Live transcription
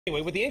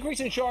Anyway, with the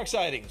increase in shark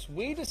sightings,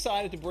 we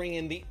decided to bring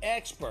in the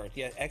expert,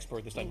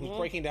 expert this time, who's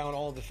breaking down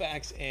all of the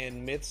facts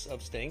and myths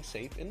of staying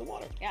safe in the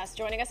water. Yes,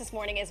 joining us this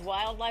morning is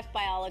wildlife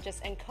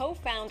biologist and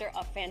co-founder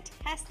of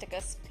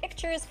Fantasticus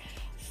Pictures,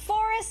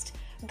 Forrest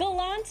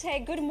Galante.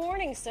 Good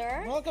morning,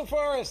 sir. Welcome,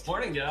 Forrest.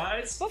 Morning,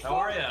 guys. How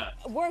are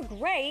you? We're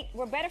great.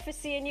 We're better for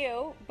seeing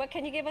you. But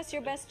can you give us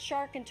your best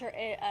shark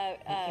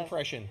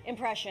impression?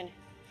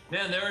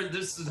 Man,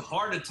 this is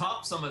hard to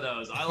top some of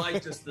those. I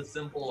like just the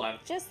simple one.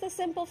 Just the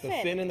simple the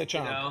fin. fin and the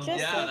chomp.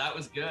 Yeah, that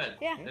was good.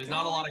 Yeah. There's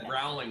not a lot of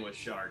growling with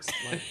sharks.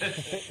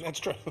 That's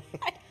true.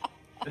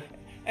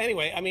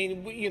 Anyway, I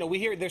mean, we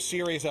hear there's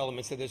serious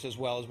elements to this as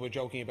well as we're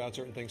joking about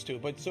certain things too.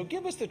 But so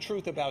give us the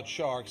truth about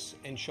sharks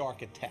and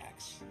shark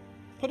attacks.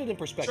 Put it in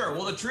perspective. Sure.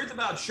 Well, the truth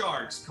about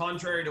sharks,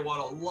 contrary to what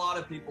a lot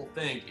of people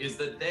think, is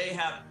that they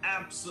have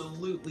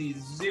absolutely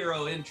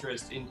zero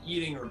interest in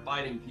eating or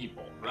biting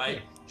people,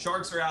 right?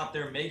 Sharks are out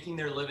there making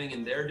their living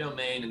in their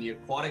domain in the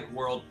aquatic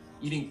world,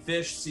 eating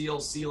fish,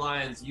 seals, sea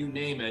lions, you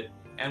name it.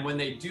 And when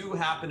they do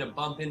happen to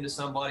bump into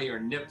somebody or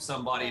nip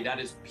somebody, that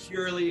is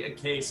purely a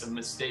case of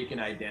mistaken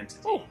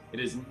identity. Ooh.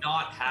 It is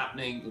not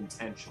happening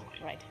intentionally.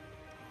 Right.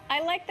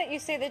 I like that you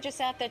say they're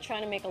just out there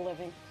trying to make a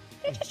living.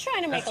 They're just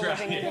trying to make a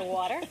living in the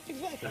water.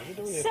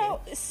 Exactly. So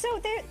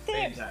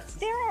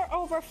there are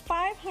over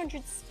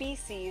 500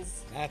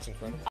 species. That's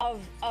incredible.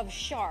 Of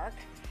shark.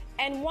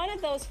 And one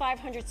of those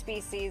 500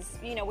 species,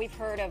 we've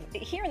heard of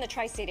here in the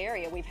tri-state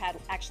area. We've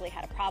actually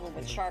had a problem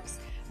with sharks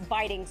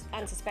biting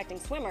unsuspecting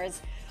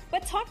swimmers.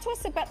 But talk to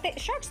us about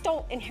sharks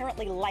don't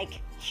inherently like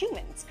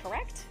humans,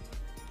 correct?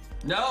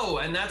 No,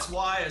 and that's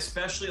why,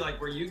 especially like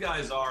where you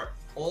guys are,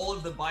 all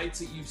of the bites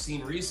that you've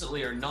seen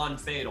recently are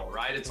non-fatal,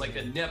 right? It's like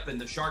a nip, and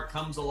the shark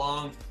comes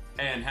along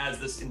and has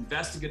this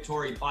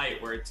investigatory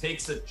bite where it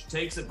takes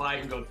a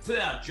bite and goes,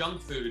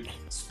 junk food,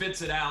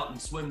 spits it out and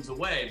swims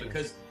away,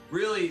 because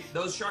really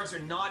those sharks are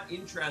not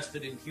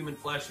interested in human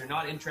flesh. They're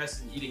not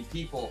interested in eating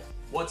people.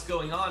 What's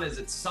going on is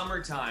it's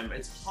summertime,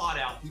 it's hot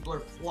out, people are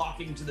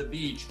flocking to the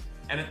beach,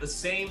 and at the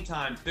same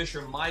time, fish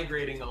are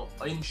migrating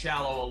in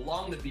shallow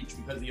along the beach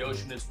because the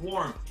ocean is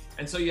warm.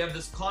 And so you have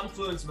this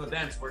confluence of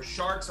events where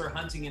sharks are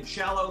hunting in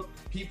shallow,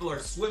 people are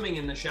swimming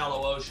in the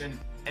shallow ocean,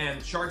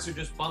 and sharks are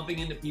just bumping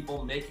into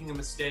people, making a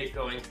mistake,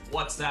 going,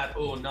 what's that?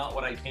 Oh, not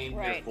what I came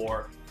here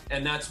for.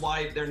 And that's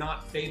why they're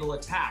not fatal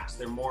attacks.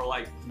 They're more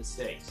like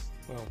mistakes.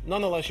 Well,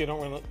 nonetheless, you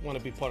don't really want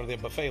to be part of their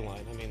buffet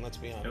line. I mean, let's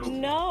be honest.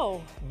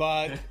 No.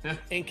 But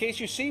in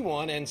case you see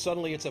one and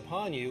suddenly it's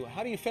upon you,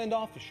 how do you fend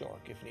off the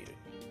shark if needed?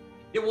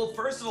 Yeah, well,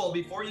 first of all,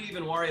 before you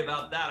even worry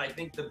about that, I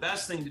think the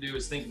best thing to do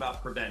is think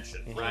about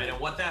prevention, right? And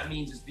what that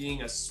means is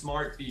being a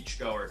smart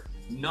beachgoer,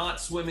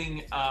 not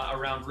swimming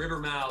around river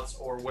mouths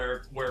or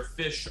where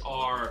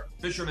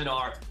fishermen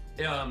are,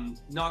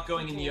 not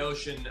going in the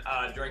ocean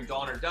during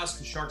dawn or dusk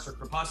because sharks are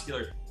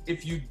crepuscular.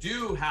 If you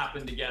do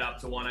happen to get up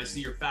to one, I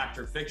see your fact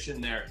or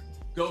fiction there,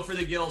 go for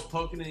the gills,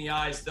 poke them in the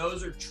eyes.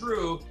 Those are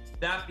true.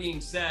 That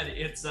being said,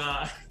 it's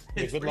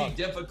pretty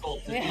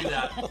difficult to do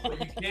that. What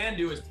you can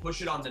do is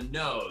push it on the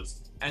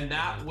nose, and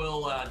that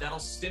will that'll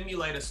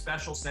stimulate a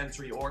special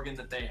sensory organ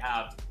that they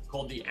have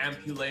called the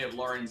ampullae of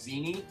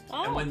Lorenzini.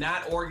 And when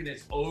that organ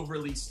is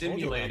overly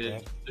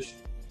stimulated,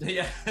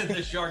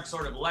 the shark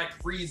sort of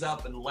freeze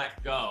up and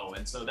let go.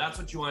 And so that's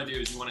what you want to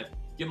do, is you want to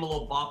give them a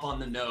little bop on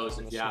the nose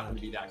if you happen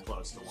to be that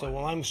close to one. So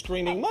while I'm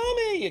screaming,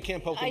 Mommy, you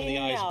can't poke them in the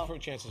eyes. For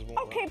chances won't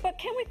Okay, but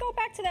can we go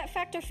back to that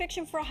fact or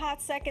fiction for a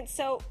hot second?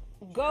 So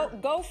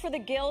go for the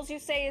gills, you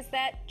say. Is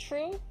that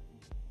true?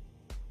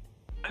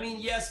 I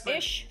mean, yes,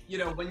 but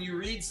when you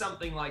read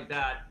something like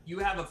that, you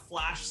have a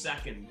flash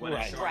second when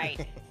a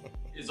shark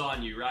is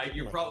on you, right?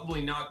 You're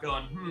probably not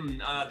going,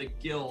 the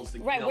gills, the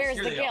gills. Right, where's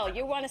the gill?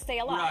 You want to stay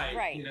alive,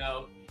 right?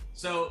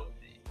 So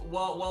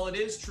while it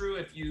is true,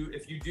 if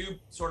you do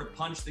sort of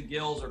punch the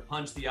gills or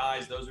punch the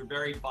eyes, those are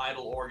very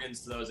vital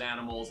organs to those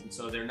animals, and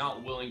so they're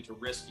not willing to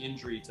risk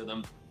injury to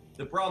them.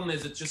 The problem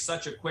is it's just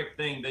such a quick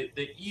thing.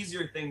 The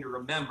easier thing to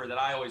remember that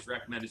I always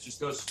recommend is just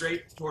go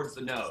straight towards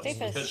the nose.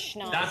 Because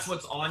that's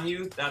what's on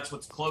you, that's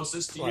what's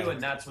closest to you, and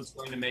that's what's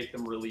going to make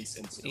them release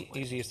instantly.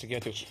 Easiest to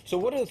get to. So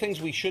what are the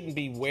things we shouldn't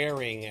be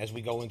wearing as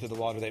we go into the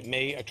water that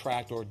may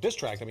attract or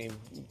distract? I mean,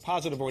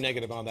 positive or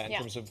negative on that in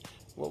terms of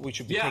what we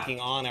should be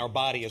taking on our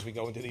body as we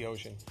go into the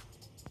ocean.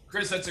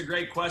 Chris, that's a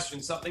great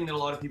question. Something that a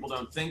lot of people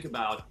don't think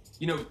about.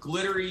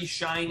 Glittery,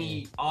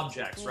 shiny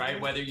objects, right?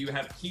 Whether you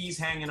have keys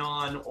hanging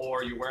on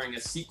or you're wearing a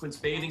sequence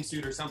bathing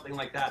suit or something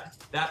like that,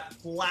 that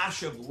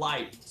flash of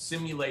light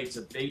simulates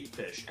a bait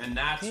fish. And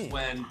that's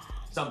when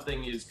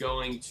something is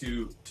going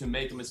to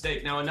make a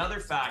mistake. Now, another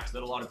fact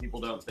that a lot of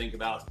people don't think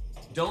about,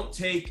 don't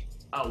take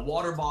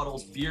water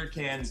bottles, beer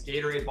cans,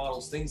 Gatorade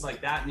bottles, things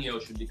like that in the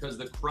ocean, because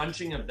the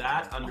crunching of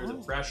that under the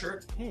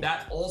pressure,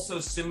 that also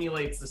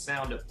simulates the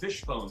sound of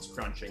fish bones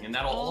crunching, and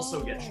that'll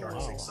also get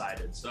sharks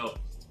excited. So,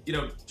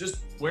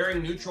 just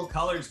wearing neutral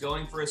colors,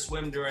 going for a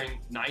swim during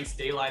nice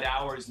daylight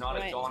hours, not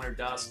at dawn or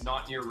dusk,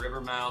 not near river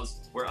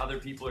mouths where other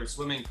people are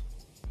swimming.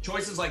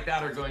 choices like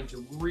that are going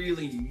to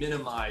really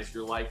minimize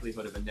your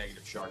likelihood of a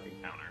negative shark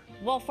encounter.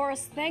 Well,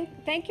 Forrest,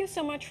 thank you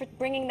so much for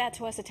bringing that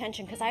to us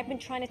attention, because I've been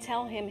trying to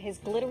tell him his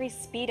glittery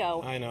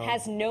Speedo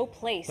has no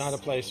place, Not a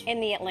place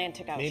in the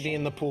Atlantic Ocean. Maybe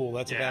in the pool.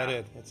 That's about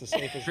it. That's the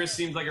safest. Chris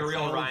seems like a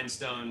real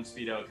rhinestone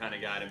Speedo kind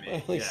of guy to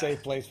me. Only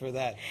safe place for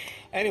that.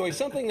 Anyway,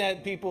 something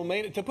that people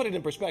may, to put it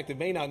in perspective,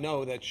 may not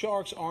know, that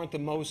sharks aren't the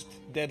most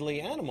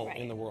deadly animal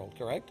in the world,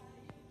 correct?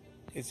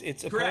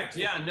 It's correct.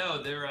 Yeah,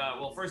 no, they're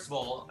well. First of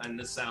all, and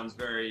this sounds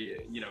very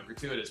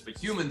gratuitous,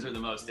 but humans are the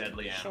most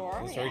deadly animals.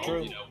 Sure, that's very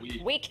true.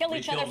 We kill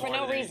each other for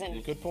no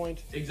reason. Good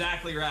point.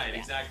 Exactly right.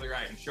 Exactly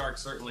right. And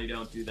sharks certainly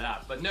don't do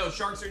that. But no,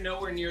 sharks are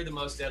nowhere near the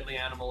most deadly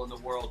animal in the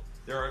world.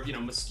 There are,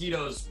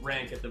 mosquitoes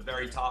rank at the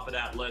very top of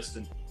that list,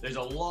 and there's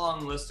a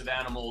long list of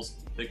animals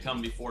that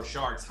come before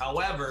sharks.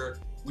 However,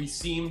 we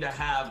seem to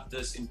have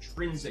this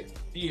intrinsic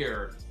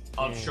fear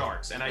of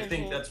sharks. And I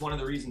think that's one of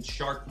the reasons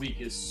Shark Week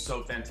is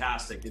so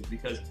fantastic, is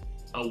because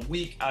a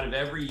week out of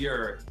every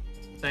year,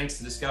 thanks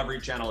to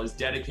Discovery Channel, is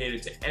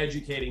dedicated to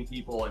educating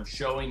people and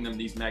showing them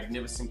these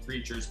magnificent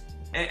creatures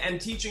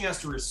and teaching us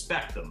to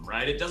respect them,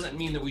 right? It doesn't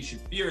mean that we should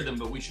fear them,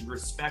 but we should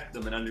respect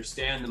them and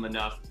understand them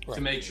enough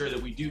to make sure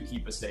that we do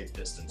keep a safe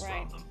distance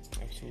from them.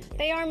 Absolutely.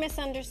 They are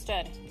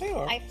misunderstood. They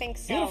are. I think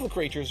so. Beautiful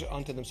creatures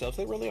unto themselves.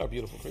 They really are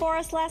beautiful creatures.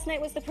 Forrest, last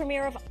night was the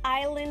premiere of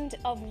Island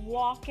of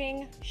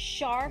Walking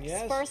Sharks.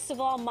 Yes. First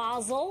of all,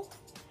 mazel.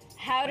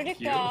 How did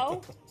it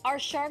go? Are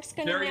sharks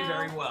going to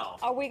Very well.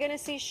 Are we going to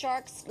see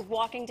sharks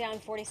walking down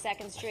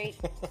 42nd Street?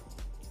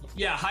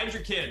 Yeah, hide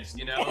your kids,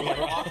 They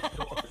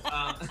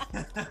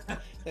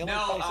like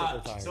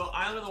bicycle so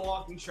Island of the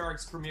Walking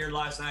Sharks premiered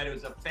last night. It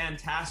was a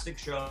fantastic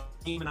show.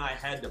 The team and I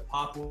head to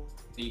Papua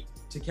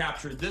to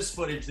capture this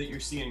footage that you're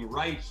seeing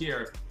right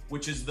here,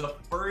 which is the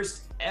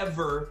first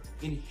ever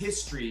in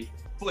history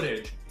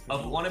footage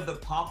of one of the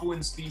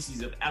Papuan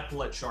species of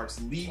epaulet sharks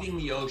leaving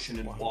the ocean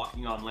and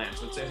walking on land.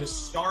 So it's a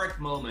historic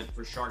moment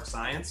for shark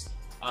science.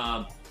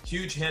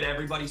 Huge hit.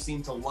 Everybody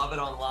seemed to love it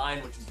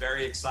online, which is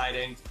very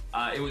exciting.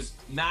 It was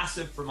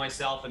massive for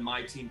myself and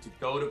my team to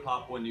go to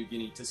Papua New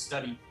Guinea to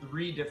study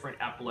 3 different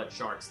epaulet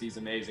sharks, these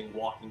amazing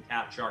walking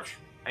cat sharks,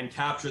 and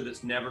capture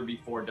this never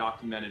before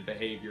documented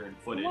behavior and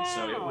footage. Wow.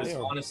 So it was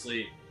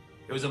honestly,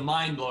 it was a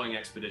mind-blowing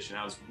expedition.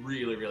 I was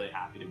really, really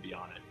happy to be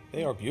on it.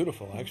 They are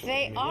beautiful, actually.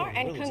 They are,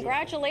 and really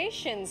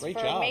congratulations Great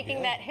for job,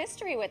 making that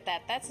history with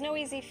that. That's no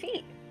easy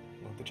feat.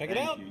 We'll have to check it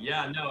out. Thank you.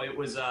 Yeah, no, it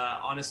was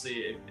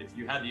honestly, if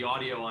you had the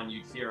audio on,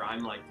 you'd hear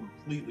I'm like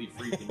completely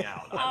freaking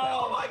out. I'm like,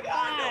 oh my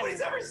God,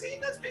 nobody's ever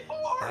seen this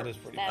before. That is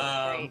pretty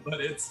great.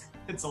 But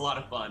it's a lot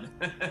of fun.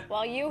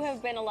 Well, you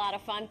have been a lot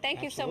of fun.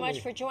 Thank you so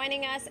much for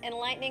joining us,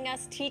 enlightening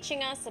us,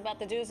 teaching us about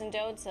the do's and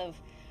don'ts of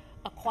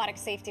aquatic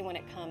safety when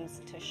it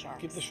comes to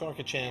sharks. Give the shark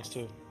a chance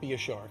to be a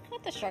shark.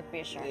 Let the shark be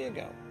a shark. There you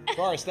go.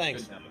 Forrest,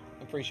 thanks.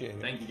 Appreciate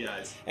it. Thank you,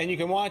 guys. And you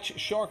can watch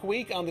Shark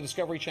Week on the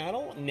Discovery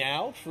Channel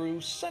now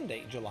through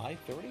Sunday, July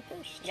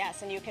 31st.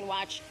 Yes, and you can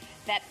watch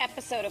that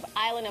episode of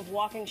Island of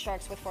Walking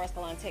Sharks with Forrest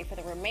Galante for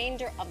the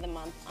remainder of the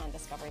month on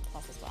Discovery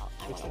Plus as well.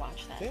 I want to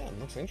watch that. Yeah, it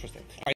looks interesting.